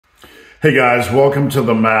Hey guys, welcome to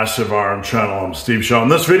the Massive Iron channel. I'm Steve Shaw. In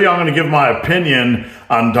this video, I'm going to give my opinion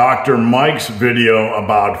on Dr. Mike's video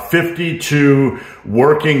about 52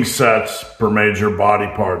 working sets per major body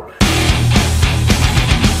part.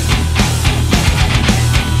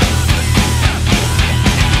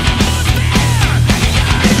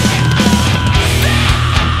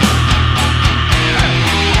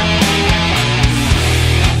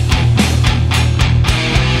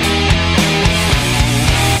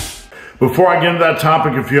 Before I get into that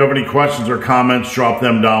topic, if you have any questions or comments, drop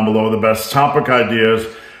them down below. The best topic ideas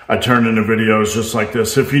I turn into videos just like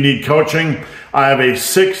this. If you need coaching, I have a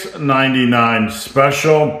 $6.99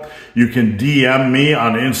 special. You can DM me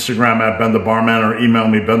on Instagram at BenTheBarman or email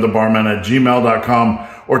me benthebarman@gmail.com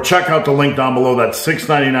or check out the link down below. That's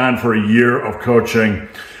 $6.99 for a year of coaching.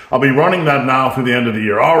 I'll be running that now through the end of the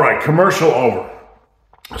year. All right, commercial over.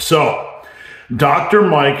 So, Dr.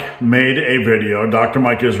 Mike made a video, Dr.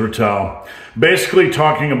 Mike Israetel, basically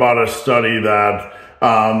talking about a study that,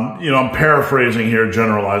 I'm paraphrasing here,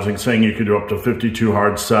 generalizing, saying you could do up to 52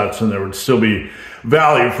 hard sets and there would still be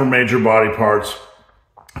value for major body parts.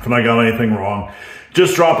 If I got anything wrong,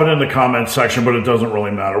 just drop it in the comments section, but it doesn't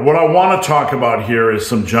really matter. What I want to talk about here is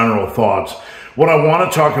some general thoughts. What I want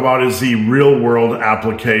to talk about is the real world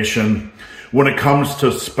application when it comes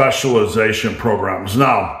to specialization programs.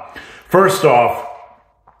 Now, first off,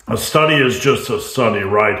 a study is just a study,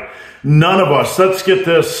 right? None of us, let's get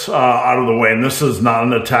this out of the way, and this is not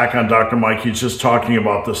an attack on Dr. Mike, he's just talking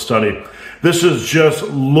about the study. This is just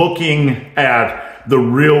looking at the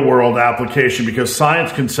real world application, because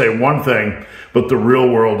science can say one thing, but the real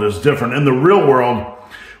world is different. In the real world,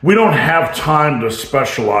 we don't have time to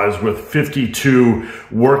specialize with 52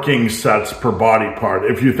 working sets per body part.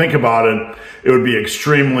 If you think about it, it would be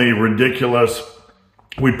extremely ridiculous.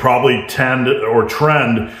 We'd probably trend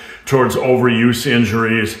towards overuse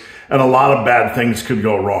injuries, and a lot of bad things could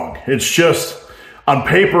go wrong. It's just, on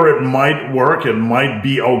paper, it might work. It might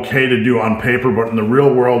be okay to do on paper, but in the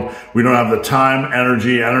real world, we don't have the time,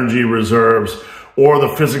 energy reserves, or the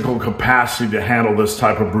physical capacity to handle this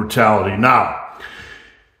type of brutality. Now,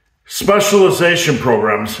 specialization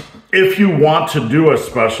programs, if you want to do a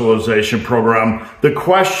specialization program, the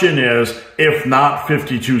question is, if not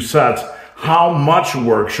 52 sets, how much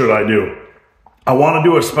work should I do? I want to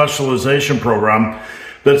do a specialization program.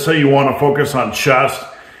 Let's say you want to focus on chest,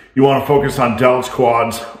 you want to focus on delts,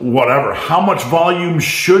 quads, whatever. How much volume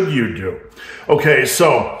should you do? Okay,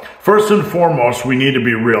 so first and foremost, we need to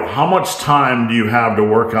be real. How much time do you have to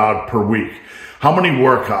work out per week? How many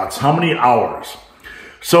workouts? How many hours?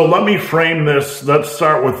 So let me frame this. Let's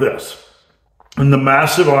start with this. In the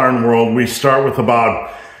massive iron world, we start with about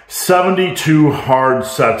 72 hard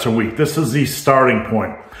sets a week. This is the starting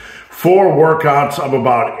point. 4 workouts of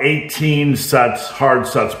about 18 sets, hard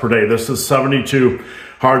sets per day. This is 72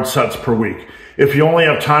 hard sets per week. If you only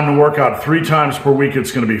have time to work out 3 times per week,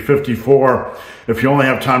 it's going to be 54. If you only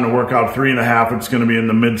have time to work out 3.5, it's going to be in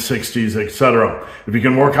the mid-60s, etc. If you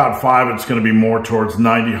can work out 5, it's going to be more towards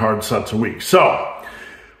 90 hard sets a week. So,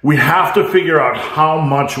 we have to figure out how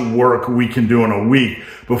much work we can do in a week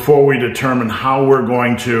before we determine how we're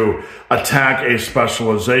going to attack a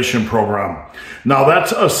specialization program. Now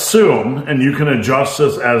that's assume, and you can adjust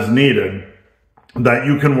this as needed, that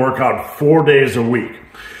you can work out 4 days a week.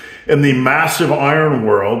 In the massive iron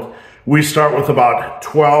world, we start with about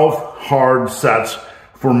 12 hard sets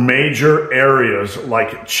for major areas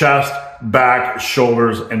like chest, back,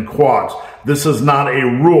 shoulders, and quads. This is not a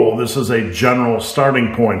rule. This is a general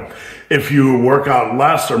starting point. If you work out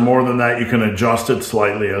less or more than that, you can adjust it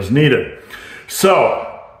slightly as needed. So,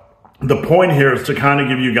 the point here is to kind of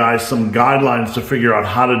give you guys some guidelines to figure out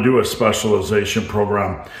how to do a specialization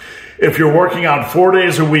program. If you're working out 4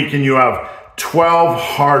 days a week and you have 12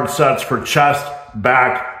 hard sets for chest,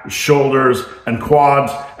 back, shoulders, and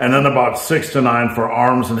quads, and then about 6 to 9 for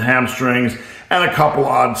arms and hamstrings, and a couple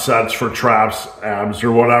odd sets for traps, abs,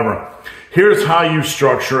 or whatever. Here's how you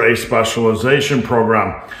structure a specialization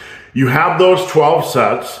program. You have those 12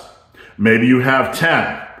 sets, maybe you have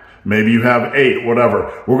 10, maybe you have 8, whatever.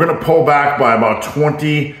 We're going to pull back by about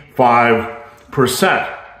 25%.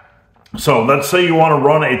 So let's say you want to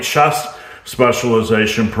run a chest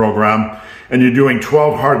specialization program and you're doing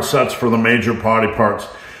 12 hard sets for the major body parts.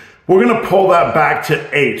 We're going to pull that back to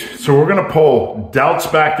 8. So we're going to pull delts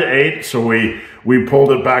back to 8. So we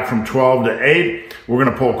pulled it back from 12 to 8. We're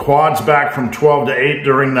going to pull quads back from 12 to 8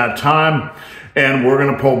 during that time. And we're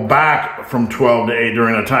going to pull back from 12 to 8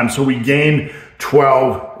 during that time. So we gain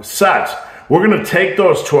 12 sets. We're going to take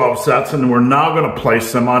those 12 sets and we're now going to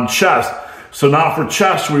place them on chest. So now for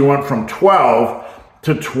chest, we went from 12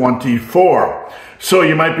 to 24. So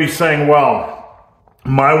you might be saying, well,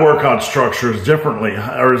 my workout structure is different.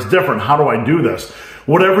 How do I do this?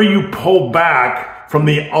 Whatever you pull back from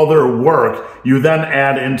the other work, you then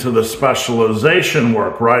add into the specialization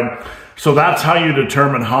work, right? So that's how you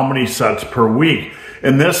determine how many sets per week.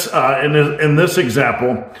 In this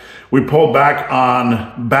example, we pulled back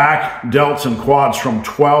on back, delts, and quads from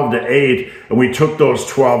 12 to 8, and we took those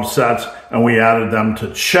 12 sets and we added them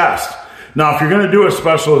to chest. Now, if you're going to do a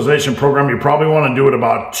specialization program, you probably want to do it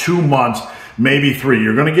about 2 months, maybe 3.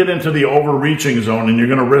 You're going to get into the overreaching zone and you're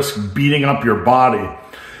going to risk beating up your body.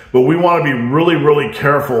 But we want to be really, really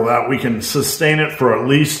careful that we can sustain it for at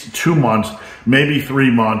least 2 months, maybe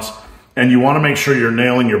 3 months, and you want to make sure you're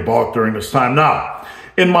nailing your bulk during this time. Now,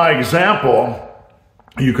 in my example,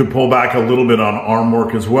 you could pull back a little bit on arm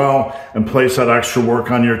work as well and place that extra work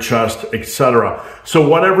on your chest, etc. So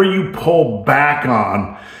whatever you pull back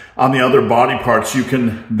on the other body parts, you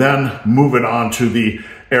can then move it on to the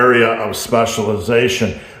area of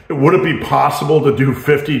specialization. Would it be possible to do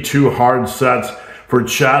 52 hard sets for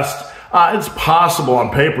chest? It's possible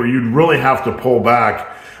on paper. You'd really have to pull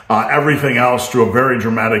back everything else to a very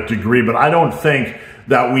dramatic degree, but I don't think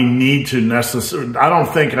that we need to necessarily, I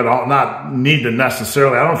don't think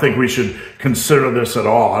we should consider this at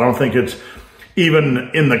all. I don't think it's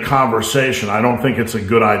even in the conversation. I don't think it's a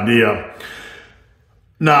good idea.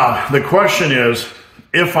 Now, the question is,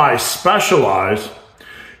 if I specialize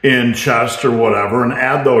in chest or whatever and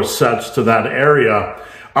add those sets to that area,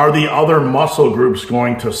 are the other muscle groups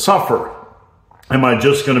going to suffer? Am I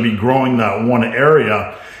just going to be growing that one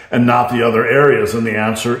area and not the other areas? And the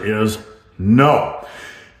answer is no.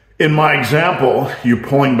 In my example, you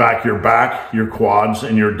pulling back, your quads,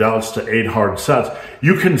 and your delts to 8 hard sets,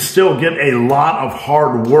 you can still get a lot of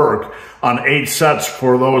hard work on 8 sets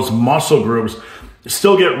for those muscle groups.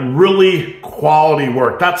 Still get really quality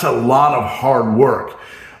work. That's a lot of hard work.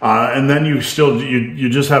 And then you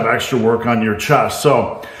just have extra work on your chest.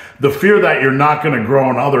 So the fear that you're not going to grow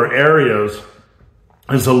in other areas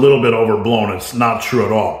is a little bit overblown. It's not true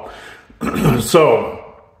at all. So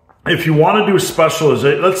if you want to do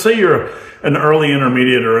specialization, let's say you're an early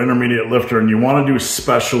intermediate or intermediate lifter and you want to do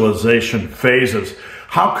specialization phases,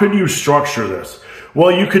 how could you structure this?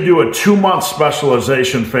 Well, you could do a 2-month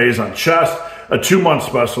specialization phase on chest, a 2-month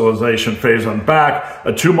specialization phase on back,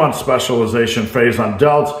 a 2-month specialization phase on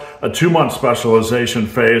delts, a 2-month specialization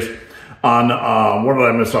phase on,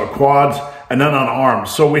 quads, and then on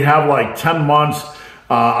arms. So we have like 10 months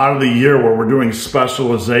out of the year where we're doing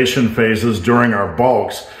specialization phases during our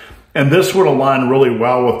bulks. And this would align really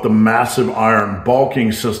well with the massive iron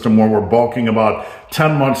bulking system where we're bulking about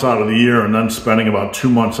 10 months out of the year and then spending about 2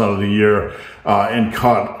 months out of the year in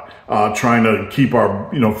cut. Trying to keep our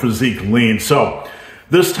physique lean. So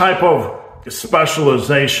this type of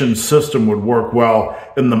specialization system would work well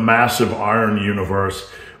in the massive iron universe.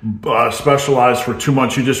 Specialized for 2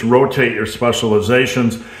 months, you just rotate your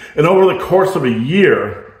specializations, and over the course of a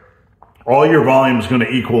year, all your volume is going to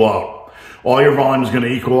equal out.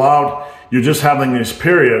 You're just having these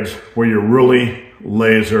periods where you're really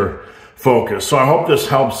laser focused. So I hope this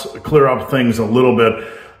helps clear up things a little bit.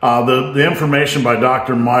 The information by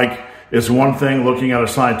Dr. Mike is one thing, looking at a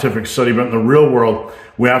scientific study, but in the real world,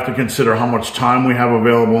 we have to consider how much time we have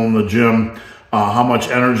available in the gym, how much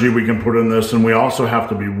energy we can put in this, and we also have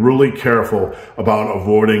to be really careful about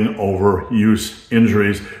avoiding overuse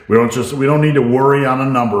injuries. We don't need to worry on a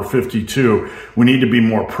number, 52. We need to be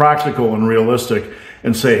more practical and realistic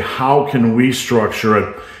and say, how can we structure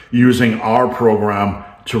it using our program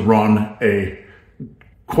to run a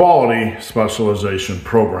quality specialization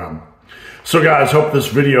program. So guys, hope this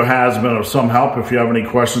video has been of some help. If you have any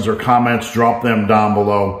questions or comments, drop them down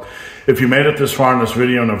below. If you made it this far in this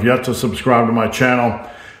video and have yet to subscribe to my channel,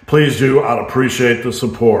 please do. I'd appreciate the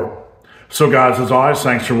support. So guys, as always,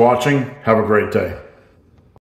 thanks for watching. Have a great day.